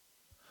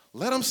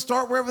 Let them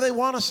start wherever they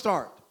want to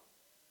start.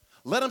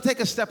 Let them take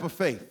a step of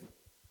faith.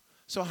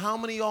 So how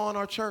many of y'all in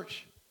our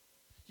church,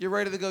 you're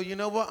ready to go, you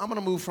know what, I'm going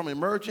to move from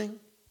emerging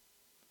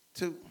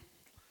to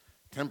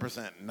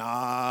 10%.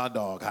 Nah,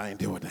 dog, I ain't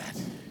doing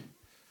that.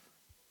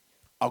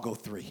 I'll go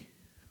 3.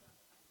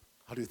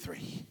 I'll do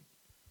 3.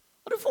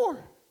 I'll do 4.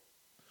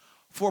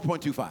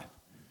 4.25.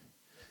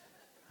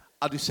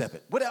 I'll do 7.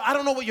 I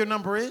don't know what your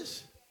number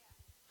is,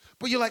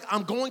 but you're like,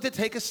 I'm going to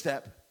take a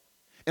step,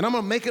 and I'm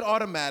going to make it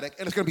automatic,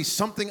 and it's going to be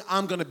something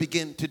I'm going to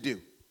begin to do.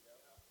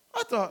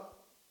 I thought,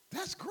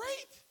 that's great.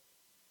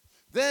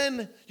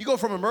 Then you go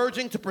from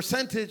emerging to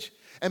percentage,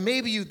 and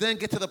maybe you then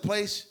get to the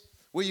place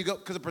where you go,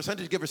 because a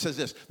percentage giver says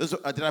this.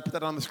 Did I put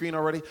that on the screen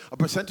already? A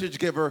percentage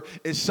giver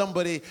is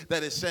somebody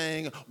that is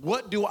saying,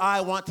 what do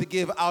I want to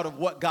give out of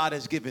what God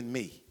has given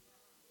me?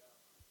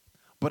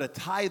 But a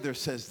tither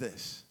says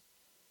this.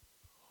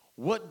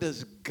 What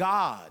does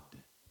God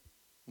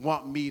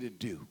want me to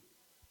do,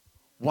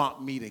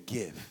 want me to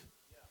give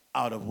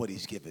out of what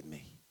he's given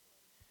me?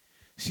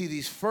 See,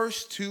 these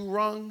first 2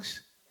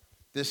 rungs,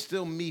 they're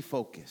still me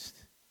focused.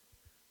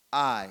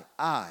 I.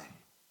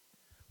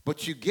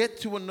 But you get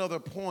to another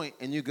point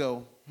and you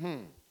go,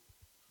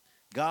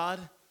 God,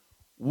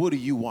 what do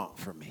you want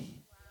from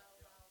me?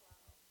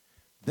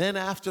 Then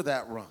after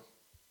that rung,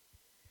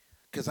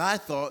 because I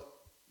thought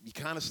you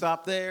kind of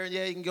stop there,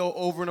 yeah, you can go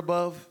over and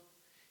above.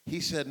 He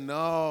said,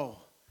 no,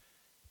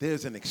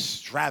 there's an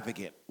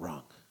extravagant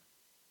rung.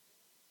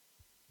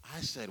 I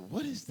said,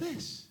 what is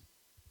this?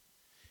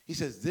 He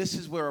says, this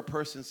is where a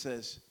person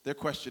says, their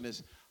question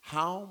is,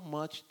 how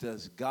much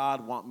does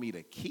God want me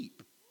to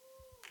keep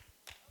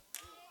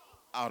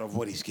out of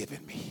what he's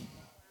given me?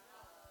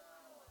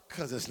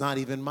 Because it's not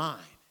even mine.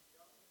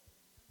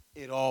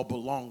 It all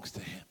belongs to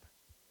him.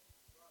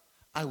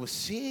 I was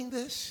seeing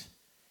this,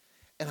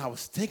 and I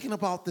was thinking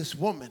about this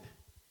woman,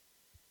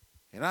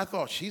 and I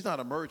thought, she's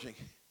not emerging.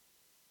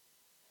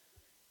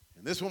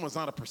 And this woman's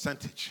not a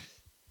percentage.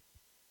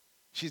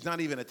 She's not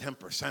even a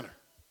 10%er.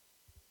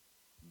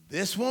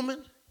 This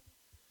woman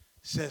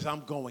says,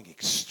 I'm going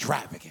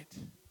extravagant.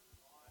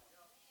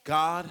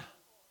 God,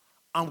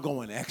 I'm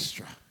going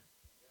extra.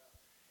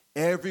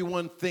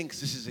 Everyone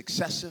thinks this is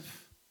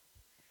excessive.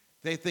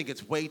 They think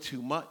it's way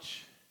too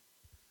much.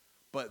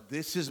 But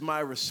this is my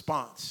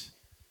response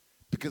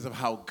because of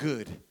how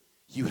good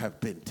you have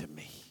been to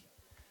me.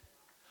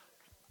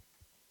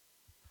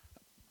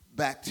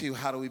 Back to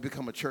how do we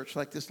become a church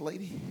like this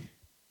lady?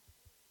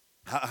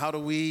 How do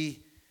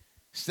we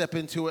step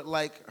into it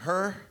like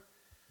her?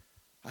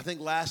 I think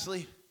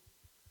lastly,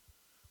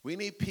 we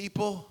need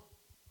people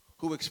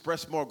who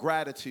express more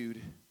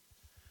gratitude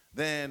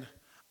than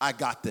I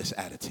got this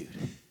attitude.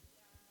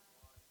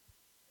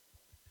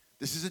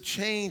 This is a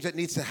change that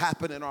needs to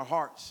happen in our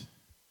hearts.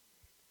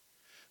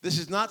 This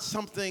is not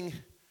something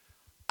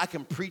I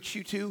can preach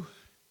you to.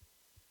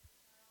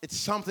 It's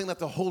something that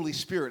the Holy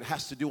Spirit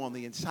has to do on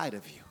the inside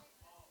of you.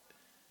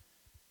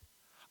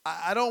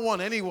 I don't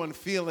want anyone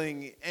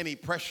feeling any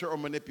pressure or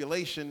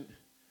manipulation.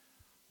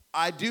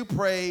 I do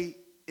pray,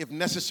 if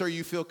necessary,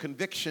 you feel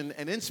conviction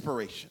and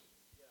inspiration.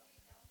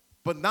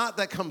 But not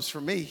that comes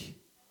from me,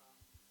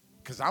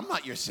 because I'm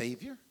not your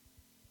Savior.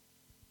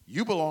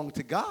 You belong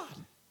to God.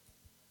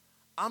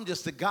 I'm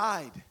just a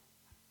guide.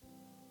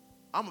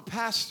 I'm a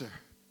pastor.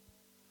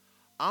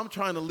 I'm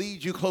trying to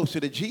lead you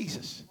closer to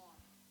Jesus.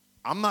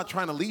 I'm not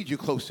trying to lead you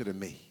closer to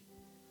me.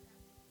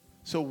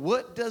 So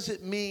what does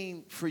it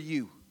mean for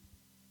you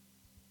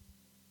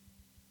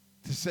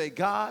to say,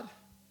 God,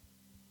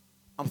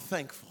 I'm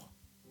thankful.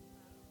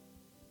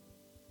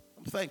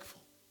 I'm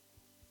thankful.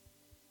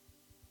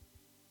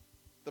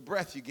 The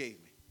breath you gave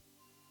me,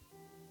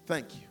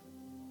 thank you.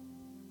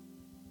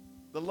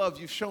 The love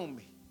you've shown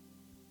me,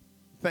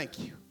 thank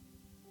you.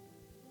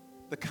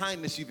 The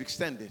kindness you've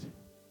extended,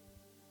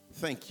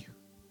 thank you.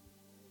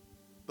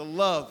 The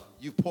love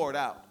you've poured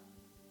out,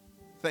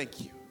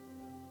 thank you.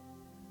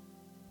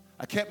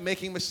 I kept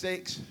making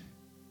mistakes,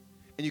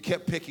 and you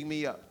kept picking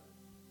me up.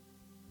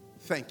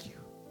 Thank you.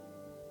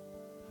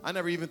 I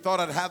never even thought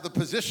I'd have the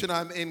position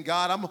I'm in,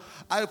 God.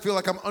 I feel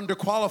like I'm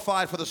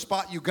underqualified for the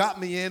spot you got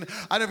me in.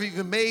 I never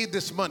even made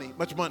this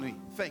much money.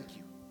 Thank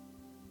you.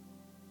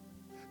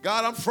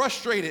 God, I'm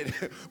frustrated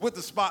with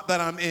the spot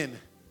that I'm in,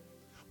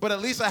 but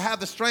at least I have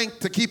the strength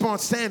to keep on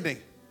standing.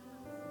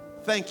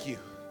 Thank you.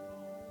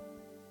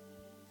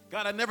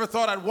 God, I never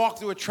thought I'd walk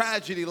through a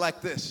tragedy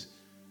like this,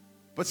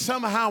 but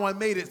somehow I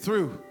made it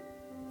through.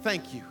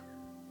 Thank you.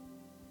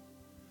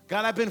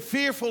 God, I've been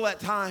fearful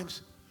at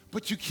times,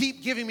 but you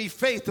keep giving me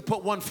faith to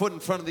put one foot in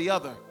front of the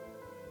other.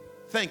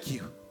 Thank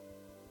you.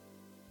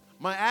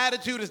 My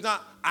attitude is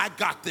not, I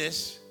got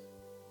this,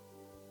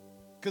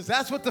 because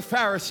that's what the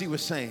Pharisee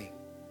was saying.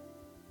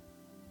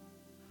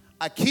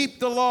 I keep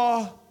the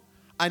law.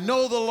 I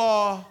know the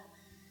law.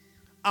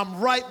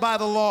 I'm right by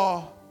the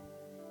law.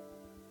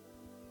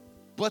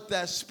 But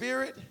that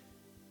spirit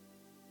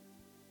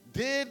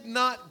did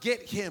not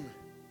get him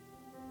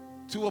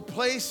to a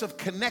place of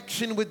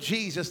connection with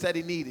Jesus that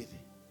he needed.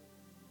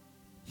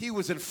 He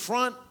was in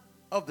front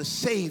of the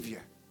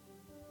Savior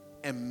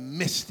and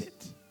missed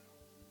it.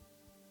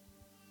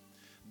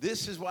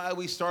 This is why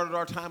we started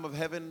our time of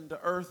heaven to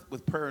earth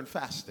with prayer and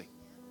fasting.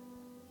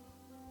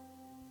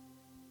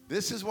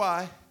 This is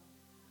why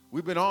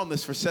we've been on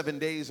this for 7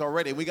 days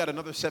already. We got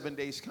another 7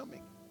 days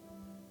coming.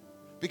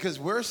 Because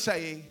we're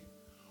saying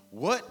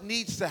what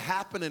needs to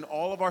happen in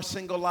all of our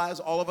single lives,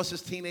 all of us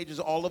as teenagers,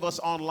 all of us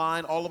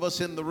online, all of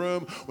us in the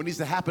room, what needs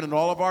to happen in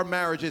all of our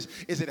marriages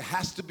is it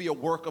has to be a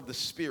work of the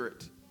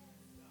Spirit,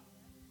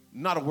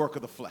 not a work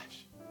of the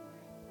flesh.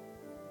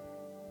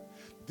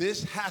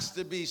 This has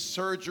to be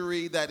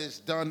surgery that is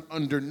done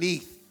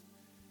underneath,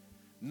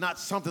 not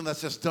something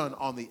that's just done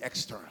on the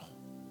external.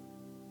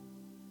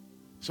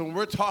 So when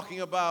we're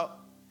talking about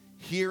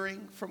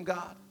hearing from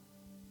God,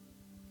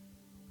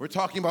 we're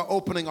talking about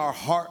opening our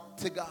heart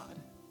to God.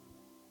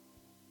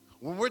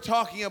 When we're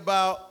talking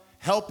about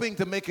helping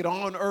to make it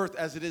on earth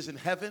as it is in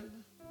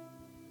heaven,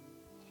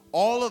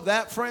 all of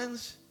that,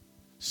 friends,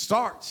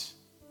 starts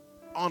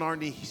on our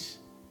knees.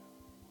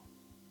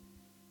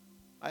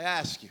 I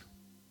ask you,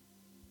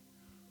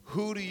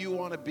 who do you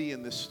want to be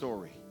in this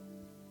story?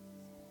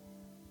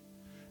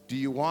 Do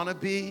you want to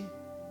be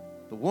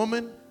the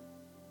woman,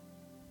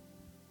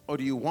 or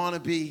do you want to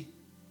be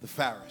the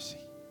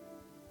Pharisee?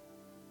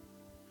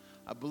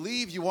 I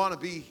believe you want to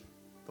be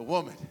the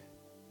woman.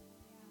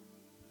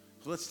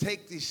 So let's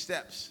take these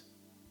steps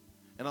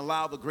and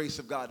allow the grace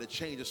of God to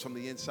change us from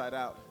the inside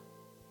out.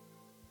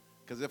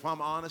 Because if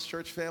I'm honest,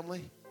 church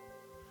family,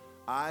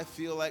 I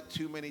feel like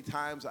too many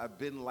times I've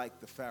been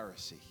like the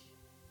Pharisee.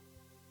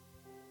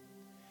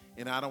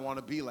 And I don't want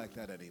to be like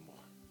that anymore.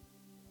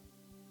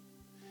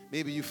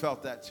 Maybe you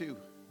felt that too.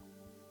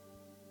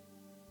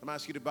 I'm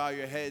asking you to bow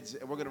your heads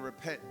and we're going to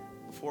repent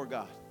before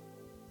God.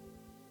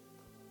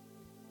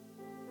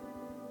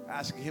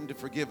 Asking Him to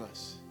forgive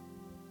us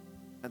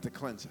and to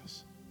cleanse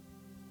us.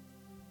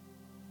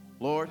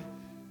 Lord,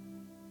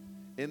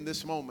 in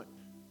this moment,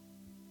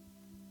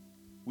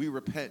 we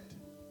repent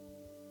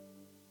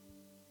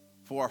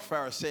for our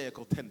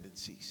Pharisaical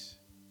tendencies,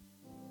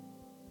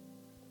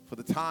 for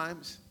the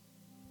times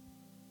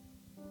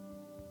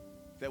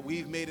that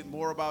we've made it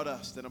more about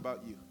us than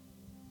about you,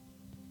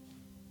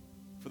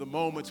 for the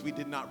moments we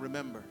did not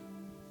remember,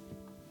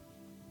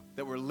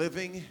 that we're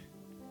living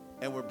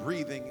and we're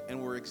breathing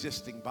and we're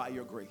existing by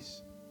your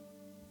grace.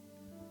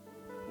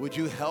 Would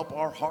you help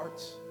our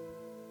hearts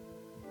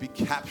be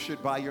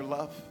captured by your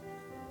love?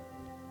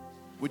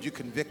 Would you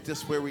convict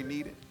us where we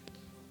need it?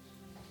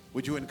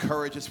 Would you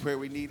encourage us where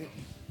we need it?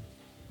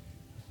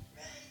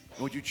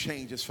 Would you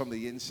change us from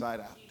the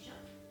inside out?